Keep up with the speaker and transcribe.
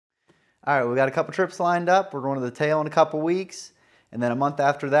All right, we got a couple trips lined up. We're going to the tail in a couple weeks. And then a month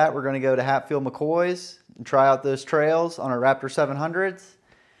after that, we're going to go to Hatfield McCoy's and try out those trails on our Raptor 700s.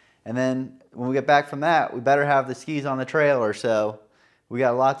 And then when we get back from that, we better have the skis on the trailer. So we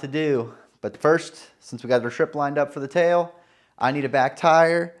got a lot to do. But first, since we got our trip lined up for the tail, I need a back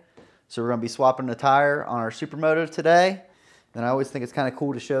tire. So we're going to be swapping the tire on our Supermoto today. And I always think it's kind of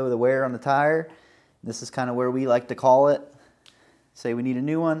cool to show the wear on the tire. This is kind of where we like to call it. Say we need a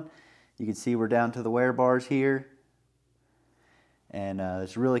new one. You can see we're down to the wear bars here. And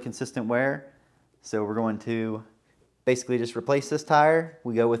it's really consistent wear. So we're going to basically just replace this tire.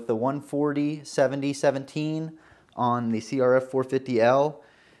 We go with the 140/70/17 on the CRF 450L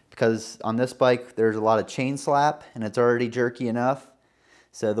because on this bike there's a lot of chain slap and it's already jerky enough.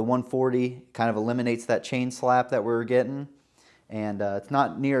 So the 140 kind of eliminates that chain slap that we were getting. And it's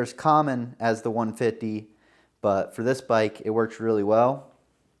not near as common as the 150, but for this bike it works really well.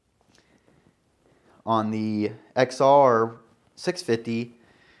 On the XR 650,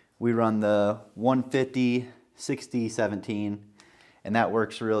 we run the 150/60/17, and that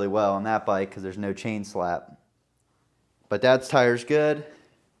works really well on that bike because there's no chain slap. But Dad's tire's good.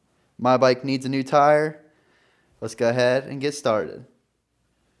 My bike needs a new tire. Let's go ahead and get started.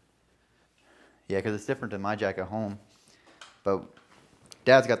 Yeah, because it's different than my jack at home. But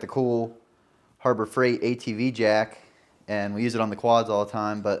Dad's got the cool Harbor Freight ATV jack, and we use it on the quads all the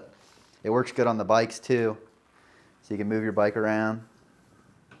time, but it works good on the bikes too. So you can move your bike around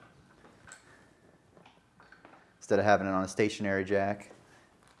instead of having it on a stationary jack.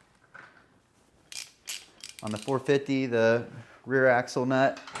 On the 450, the rear axle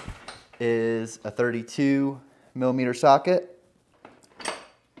nut is a 32mm socket. All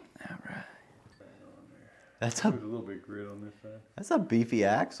right. That's a little bit grit on this side. That's a beefy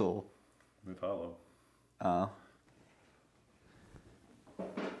axle. It's hollow. Oh.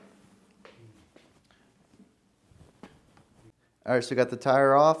 All right, so we got the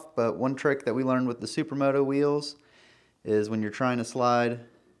tire off, but one trick that we learned with the Supermoto wheels is when you're trying to slide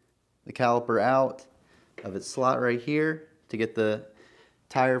the caliper out of its slot right here to get the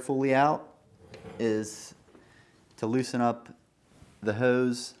tire fully out is to loosen up the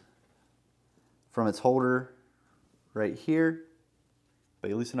hose from its holder right here. But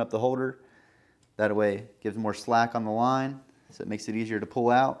you loosen up the holder, that way it gives more slack on the line, so it makes it easier to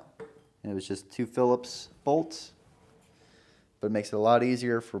pull out. And it was just 2 Phillips bolts. But it makes it a lot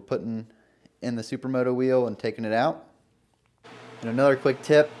easier for putting in the Supermoto wheel and taking it out. And another quick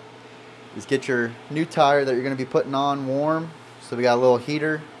tip is get your new tire that you're going to be putting on warm. So we got a little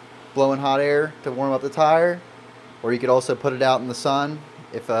heater blowing hot air to warm up the tire. Or you could also put it out in the sun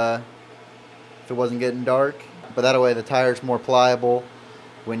if it wasn't getting dark. But that way the tire's more pliable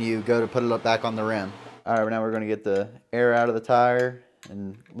when you go to put it back on the rim. Alright, now we're going to get the air out of the tire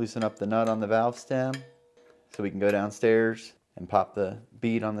and loosen up the nut on the valve stem so we can go downstairs and pop the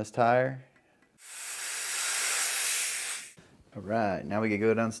bead on this tire. All right, now we can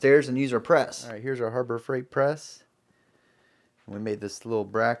go downstairs and use our press. All right, here's our Harbor Freight press. We made this little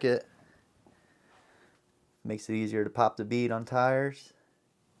bracket. Makes it easier to pop the bead on tires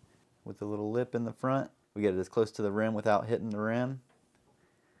with a little lip in the front. We get it as close to the rim without hitting the rim,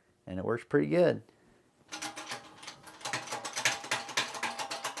 and it works pretty good.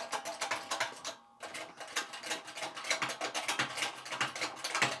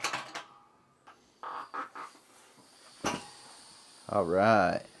 All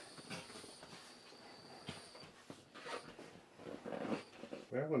right.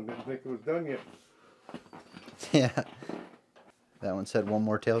 That one didn't think it was done yet. Yeah. That one said one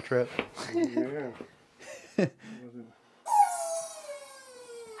more tail trip. Yeah.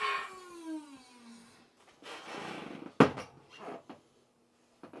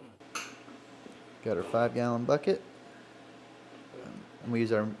 Got our 5-gallon bucket. And we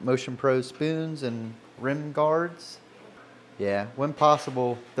use our Motion Pro spoons and rim guards. Yeah, when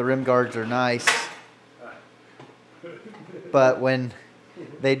possible, the rim guards are nice. But when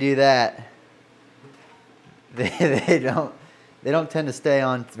they do that, they don't tend to stay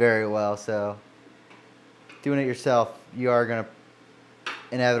on very well. So doing it yourself, you are gonna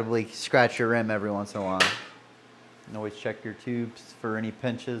inevitably scratch your rim every once in a while. And always check your tubes for any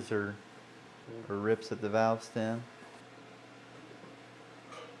pinches or rips at the valve stem.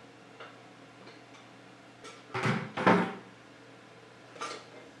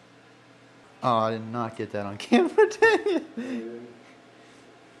 Oh, I did not get that on camera, did you?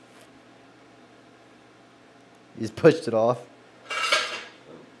 You just pushed it off.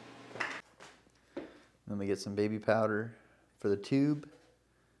 Then we get some baby powder for the tube.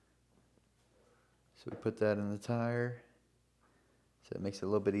 So we put that in the tire. So it makes it a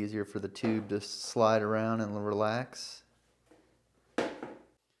little bit easier for the tube to slide around and relax. And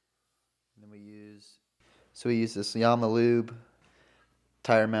then we use this Yama lube,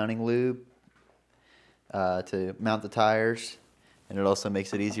 tire mounting lube, to mount the tires, and it also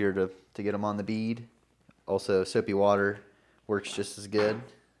makes it easier to get them on the bead. Also, soapy water works just as good.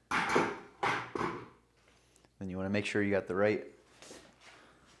 Then you want to make sure you got the right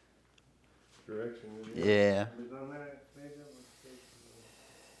Direction. Yeah.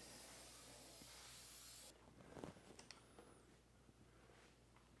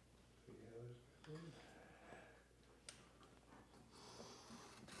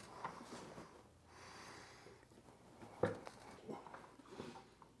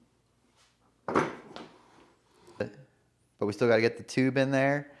 But we still got to get the tube in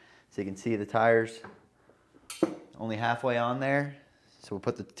there, so you can see the tires only halfway on there. So we'll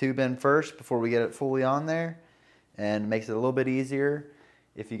put the tube in first before we get it fully on there, and it makes it a little bit easier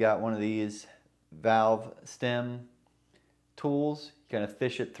if you got one of these valve stem tools. You kind of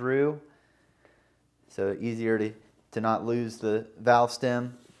fish it through, so easier to not lose the valve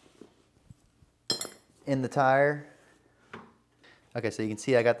stem in the tire. Okay, so you can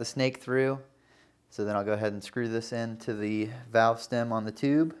see I got the snake through. So then I'll go ahead and screw this into the valve stem on the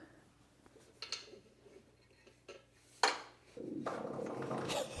tube.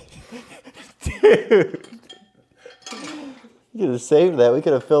 Dude, you could have saved that. We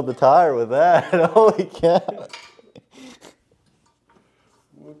could have filled the tire with that. Holy cow.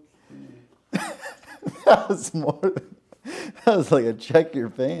 That was more than, that was like a check your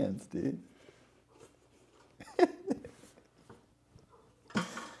pants, dude.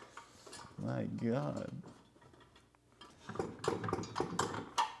 My God. All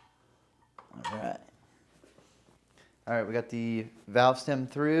right. All right, we got the valve stem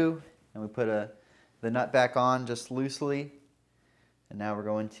through, and we put the nut back on just loosely. And now we're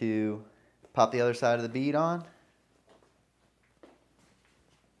going to pop the other side of the bead on.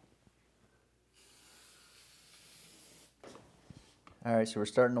 All right, so we're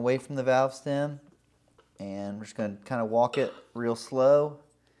starting away from the valve stem, and we're just going to kind of walk it real slow.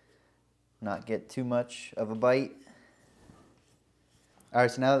 Not get too much of a bite. All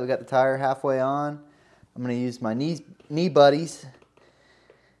right, so now that we got the tire halfway on, I'm going to use my knee buddies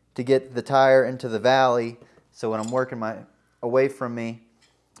to get the tire into the valley. So when I'm working away from me,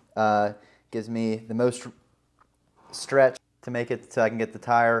 gives me the most stretch to make it so I can get the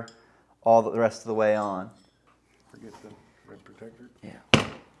tire all the rest of the way on. Forget the red protector. Yeah.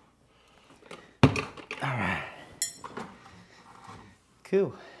 All right.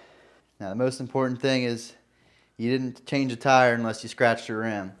 Cool. Now the most important thing is you didn't change the tire unless you scratched your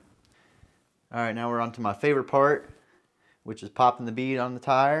rim. All right, now we're on to my favorite part, which is popping the bead on the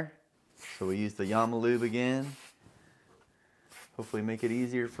tire. So we use the Yama lube again. Hopefully make it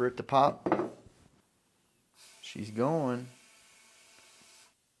easier for it to pop. She's going.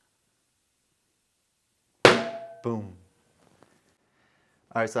 Boom.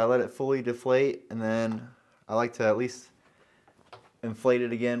 All right, so I let it fully deflate, and then I like to at least inflate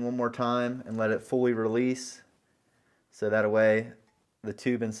it again one more time and let it fully release, so that way the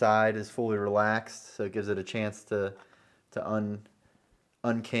tube inside is fully relaxed, so it gives it a chance to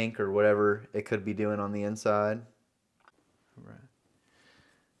unkink or whatever it could be doing on the inside.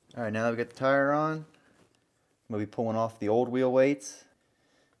 All right, now that we got the tire on, I'm going to be pulling off the old wheel weights.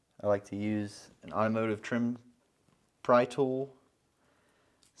 I like to use an automotive trim pry tool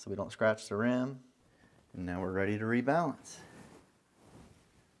so we don't scratch the rim. And now we're ready to rebalance.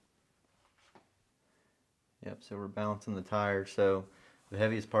 Yep, so we're balancing the tire. So the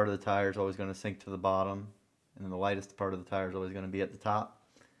heaviest part of the tire is always going to sink to the bottom, and then the lightest part of the tire is always going to be at the top.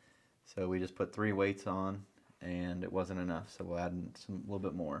 So we just put 3 weights on, and it wasn't enough, so we'll add a little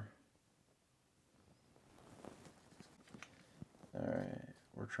bit more. All right,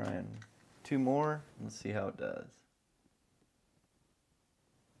 we're trying 2 more. Let's see how it does.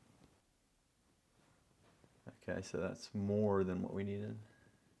 Okay, so that's more than what we needed.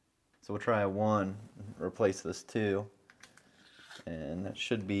 So we'll try a 1, replace this 2, and that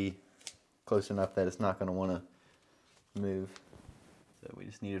should be close enough that it's not going to want to move. So we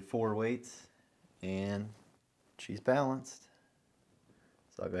just needed 4 weights, and she's balanced.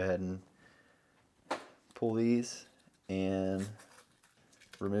 So I'll go ahead and pull these and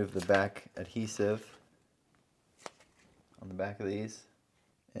remove the back adhesive on the back of these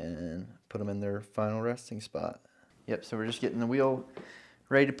and put them in their final resting spot. Yep, so we're just getting the wheel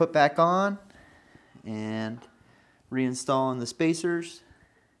ready to put back on and reinstalling the spacers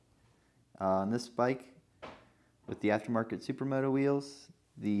on this bike with the aftermarket Supermoto wheels.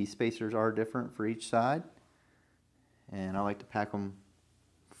 The spacers are different for each side, and I like to pack them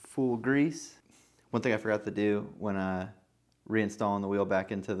full grease. One thing I forgot to do when reinstalling the wheel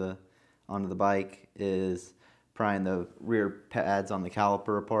back onto the bike is prying the rear pads on the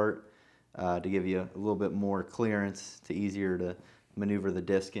caliper apart to give you a little bit more clearance, to easier to maneuver the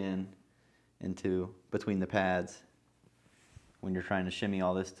disc into between the pads when you're trying to shimmy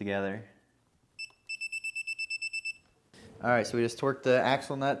all this together. Alright, so we just torqued the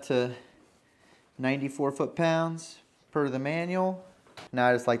axle nut to 94 foot-pounds per the manual. Now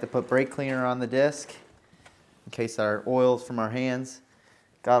I just like to put brake cleaner on the disc in case our oils from our hands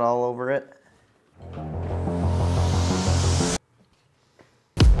got all over it.